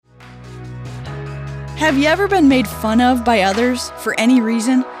Have you ever been made fun of by others for any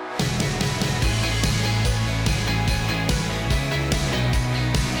reason?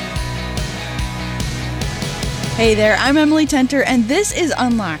 Hey there, I'm Emily Tenter, and this is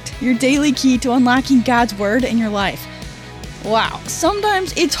Unlocked, your daily key to unlocking God's Word in your life. Wow,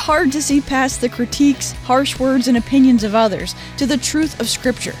 sometimes it's hard to see past the critiques, harsh words, and opinions of others to the truth of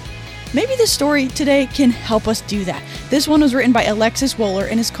Scripture. Maybe this story today can help us do that. This one was written by Alexis Wohler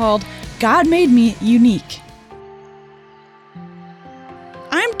and is called God Made Me Unique.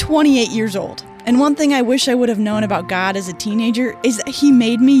 I'm 28 years old, and one thing I wish I would have known about God as a teenager is that He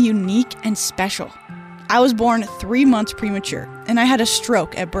made me unique and special. I was born 3 months premature, and I had a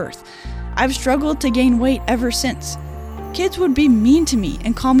stroke at birth. I've struggled to gain weight ever since. Kids would be mean to me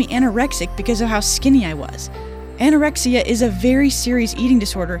and call me anorexic because of how skinny I was. Anorexia is a very serious eating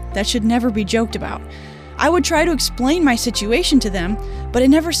disorder that should never be joked about. I would try to explain my situation to them, but it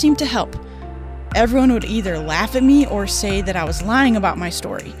never seemed to help. Everyone would either laugh at me or say that I was lying about my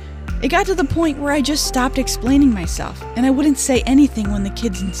story. It got to the point where I just stopped explaining myself, and I wouldn't say anything when the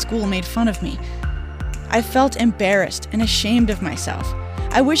kids in school made fun of me. I felt embarrassed and ashamed of myself.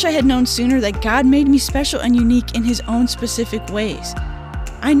 I wish I had known sooner that God made me special and unique in His own specific ways.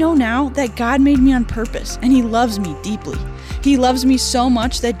 I know now that God made me on purpose, and He loves me deeply. He loves me so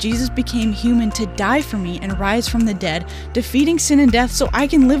much that Jesus became human to die for me and rise from the dead, defeating sin and death so I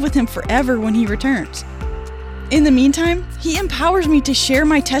can live with Him forever when He returns. In the meantime, He empowers me to share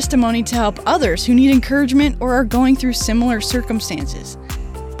my testimony to help others who need encouragement or are going through similar circumstances.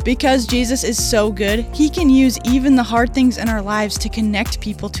 Because Jesus is so good, He can use even the hard things in our lives to connect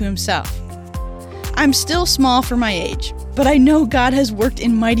people to Himself. I'm still small for my age, but I know God has worked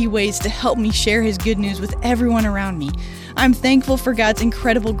in mighty ways to help me share His good news with everyone around me. I'm thankful for God's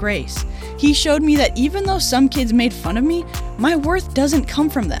incredible grace. He showed me that even though some kids made fun of me, my worth doesn't come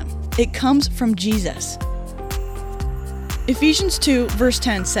from them. It comes from Jesus. Ephesians 2 verse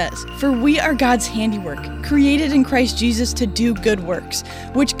 10 says, "For we are God's handiwork, created in Christ Jesus to do good works,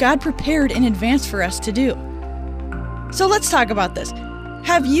 which God prepared in advance for us to do." So let's talk about this.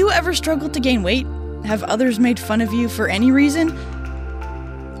 Have you ever struggled to gain weight? Have others made fun of you for any reason?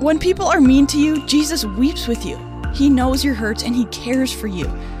 When people are mean to you, Jesus weeps with you. He knows your hurts and He cares for you.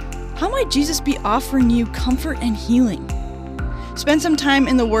 How might Jesus be offering you comfort and healing? Spend some time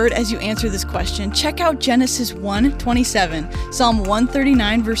in the Word as you answer this question. Check out Genesis 1:27, Psalm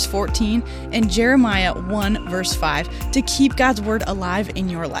 139 verse 14, and Jeremiah 1 verse 5 to keep God's Word alive in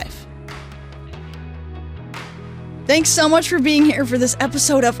your life. Thanks so much for being here for this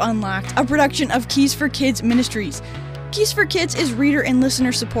episode of Unlocked, a production of Keys for Kids Ministries. Keys for Kids is reader and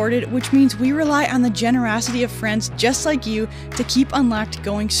listener supported, which means we rely on the generosity of friends just like you to keep Unlocked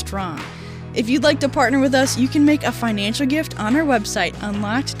going strong. If you'd like to partner with us, you can make a financial gift on our website,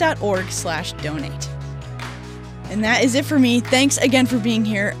 unlocked.org/donate. And that is it for me. Thanks again for being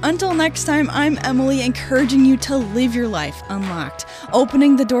here. Until next time, I'm Emily, encouraging you to live your life unlocked,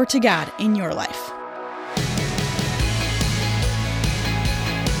 opening the door to God in your life.